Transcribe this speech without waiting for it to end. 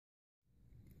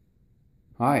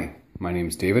Hi, my name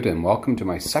is David and welcome to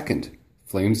my second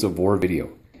Flames of War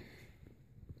video.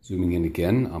 Zooming in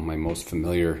again on my most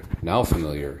familiar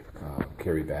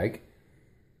carry bag.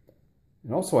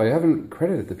 And also I haven't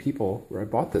credited the people where I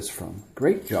bought this from.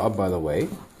 Great job, by the way.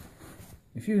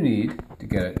 If you need to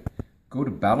get it, go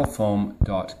to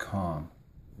battlefoam.com.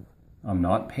 I'm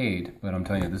not paid, but I'm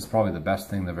telling you, this is probably the best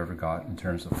thing I've ever got in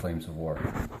terms of Flames of War.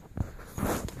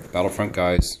 Battlefront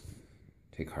guys,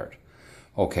 take heart.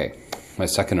 Okay, my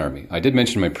second army. I did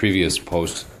mention in my previous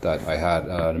post that I had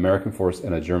an American force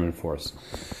and a German force.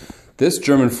 This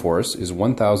German force is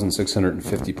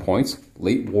 1,650 points,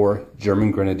 late war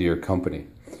German Grenadier Company.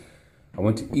 I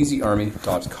went to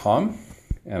easyarmy.com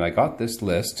and I got this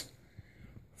list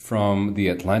from the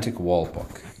Atlantic Wall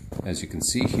book. As you can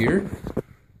see here,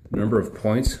 the number of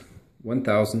points,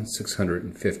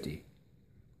 1,650.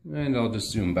 And I'll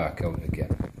just zoom back out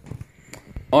again.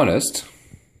 Honest.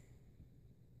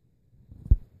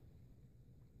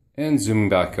 And zooming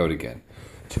back out again.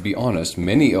 To be honest,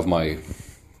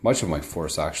 much of my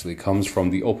force actually comes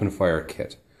from the open fire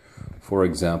kit. For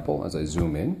example, as I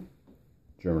zoom in,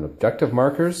 German objective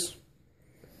markers,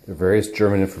 the various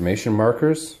German information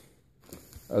markers,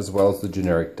 as well as the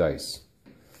generic dice.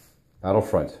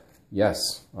 Battlefront.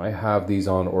 Yes, I have these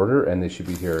on order and they should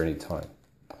be here anytime.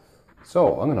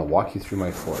 So I'm going to walk you through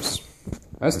my force.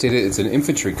 As stated, it's an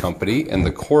infantry company, and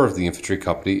the core of the infantry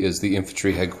company is the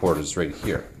infantry headquarters right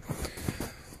here.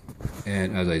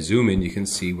 And as I zoom in, you can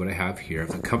see what I have here. I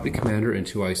have the company commander and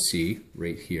 2 IC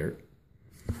right here.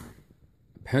 A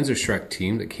Panzerschreck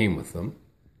team that came with them.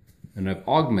 And I've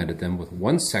augmented them with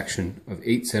one section of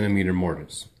 8cm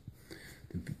mortars.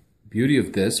 The beauty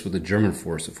of this with the German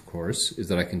force, of course, is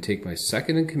that I can take my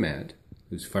second in command,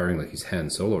 who's firing like he's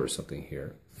Han Solo or something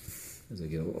here. As I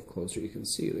get a little closer, you can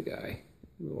see the guy.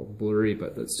 A little blurry,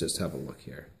 but let's just have a look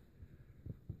here.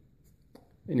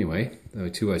 Anyway, the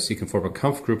 2 IC can form a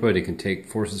Kampfgruppe, and it can take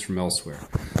forces from elsewhere.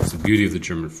 That's the beauty of the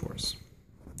German force.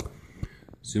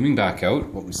 Zooming back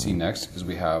out, what we see next is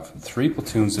we have 3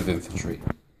 platoons of infantry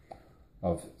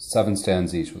of 7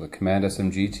 stands each, with a command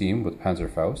SMG team with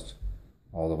Panzerfaust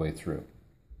all the way through.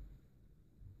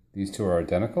 These two are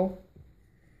identical.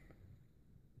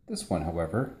 This one,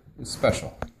 however, is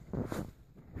special.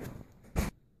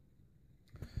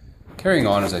 Carrying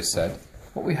on, as I said,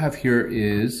 what we have here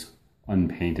is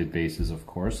unpainted bases, of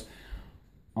course,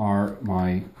 are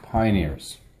my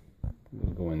Pioneers.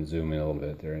 We'll go and zoom in a little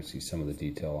bit there and see some of the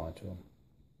detail onto them.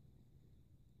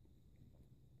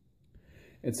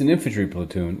 It's an infantry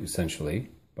platoon, essentially,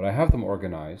 but I have them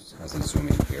organized, as I zoom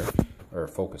in here, or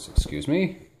focus, excuse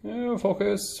me.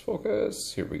 Focus,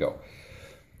 here we go.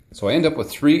 So I end up with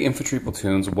 3 infantry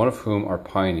platoons, one of whom are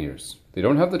Pioneers. They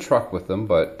don't have the truck with them,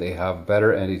 but they have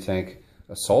better anti-tank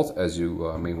assault, as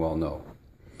you may well know.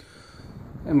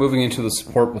 And moving into the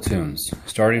support platoons,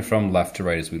 starting from left to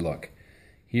right as we look.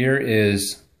 Here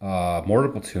is a mortar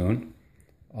platoon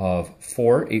of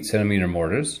 4 8cm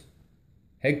mortars,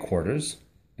 headquarters,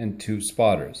 and 2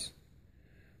 spotters.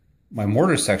 My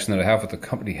mortar section that I have with the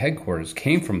company headquarters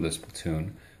came from this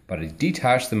platoon, but I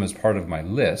detached them as part of my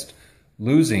list,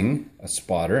 losing a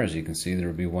spotter. As you can see, there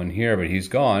would be one here, but he's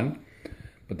gone.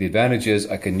 But the advantage is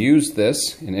I can use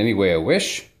this in any way I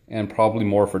wish, and probably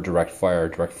more for direct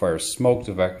fire smoke,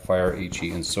 direct fire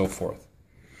HE, and so forth.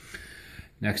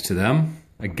 Next to them,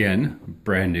 again,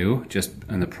 brand new, just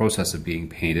in the process of being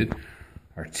painted,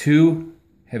 are 2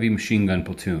 heavy machine gun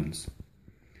platoons.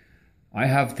 I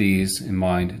have these in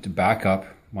mind to back up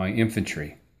my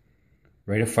infantry.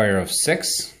 Rate of fire of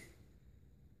 6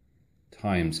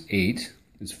 times 8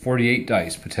 is 48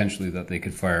 dice, potentially, that they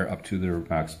could fire up to their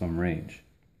maximum range.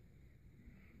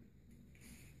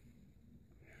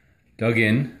 Dug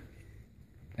in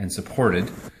and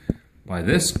supported by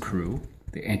this crew,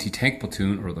 the anti-tank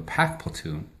platoon or the pack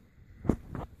platoon,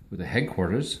 with a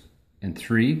headquarters and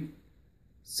 3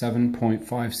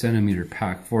 7.5cm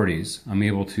pack 40s. I'm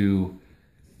able to,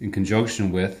 in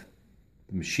conjunction with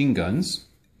the machine guns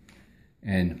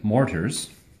and mortars,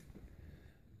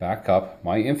 back up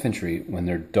my infantry when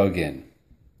they're dug in.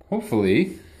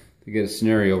 Hopefully, to get a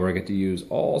scenario where I get to use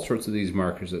all sorts of these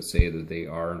markers that say that they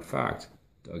are, in fact,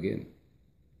 dug in.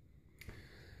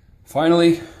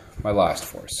 Finally, my last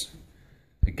force.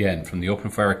 Again, from the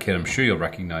open fire kit, I'm sure you'll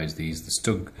recognize these. The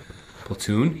Stug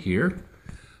platoon here.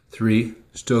 3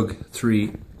 Stug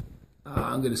 3,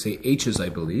 I'm going to say H's, I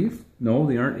believe. No,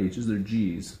 they aren't H's, they're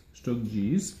G's. Stug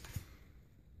G's.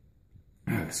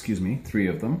 Excuse me, 3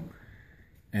 of them.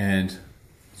 And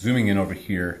zooming in over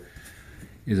here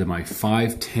is my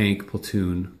 5 tank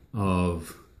platoon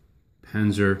of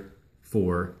Panzer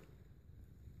IV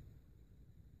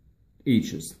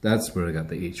H's. That's where I got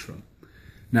the H from.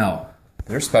 Now,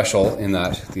 they're special in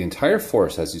that the entire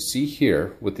force, as you see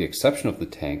here, with the exception of the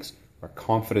tanks, are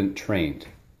confident trained.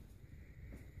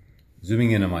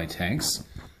 Zooming in on my tanks,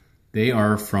 they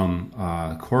are from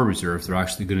Corps Reserve. They're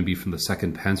actually going to be from the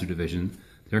 2nd Panzer Division.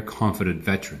 They're confident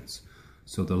veterans.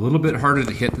 So they're a little bit harder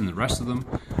to hit than the rest of them,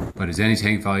 but his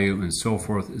anti-tank value and so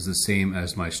forth is the same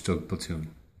as my Stug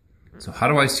platoon. So how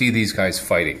do I see these guys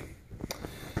fighting?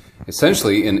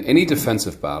 Essentially, in any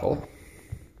defensive battle,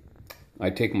 I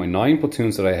take my 9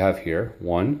 platoons that I have here.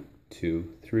 1,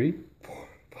 2, 3, 4,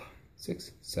 5,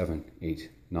 6, 7,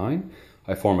 8, 9.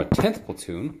 I form a 10th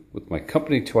platoon with my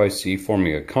company 2IC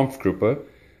forming a Kampfgruppe,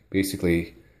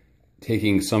 basically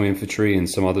taking some infantry and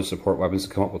some other support weapons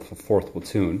to come up with a 4th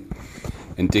platoon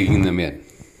and digging them in.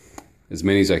 As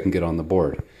many as I can get on the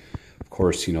board. Of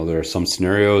course, you know, there are some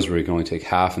scenarios where you can only take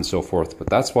half and so forth, but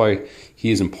that's why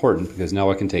he is important, because now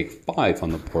I can take 5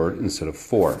 on the board instead of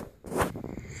 4.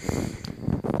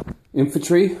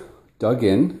 Infantry dug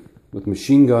in with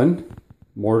machine gun,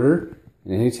 mortar,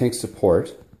 and anti-tank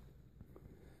support.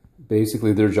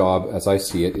 Basically, their job, as I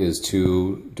see it, is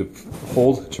to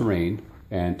hold terrain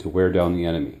and to wear down the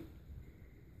enemy.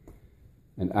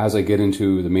 And as I get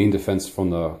into the main defense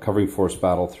from the covering force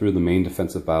battle through the main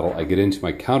defensive battle, I get into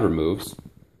my counter moves,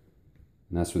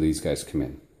 and that's where these guys come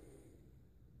in.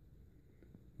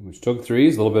 My Stug 3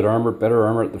 is a little bit better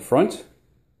armor at the front,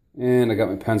 and I got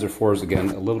my Panzer 4s again,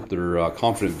 they're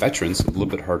confident veterans, a little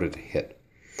bit harder to hit.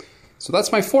 So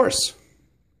that's my force.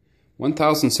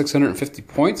 1,650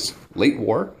 points, late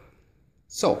war.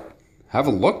 So, have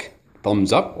a look,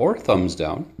 thumbs up or thumbs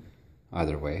down.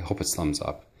 Either way, I hope it's thumbs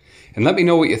up. And let me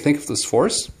know what you think of this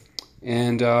force.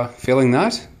 And failing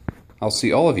that, I'll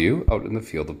see all of you out in the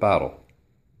field of battle.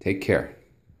 Take care.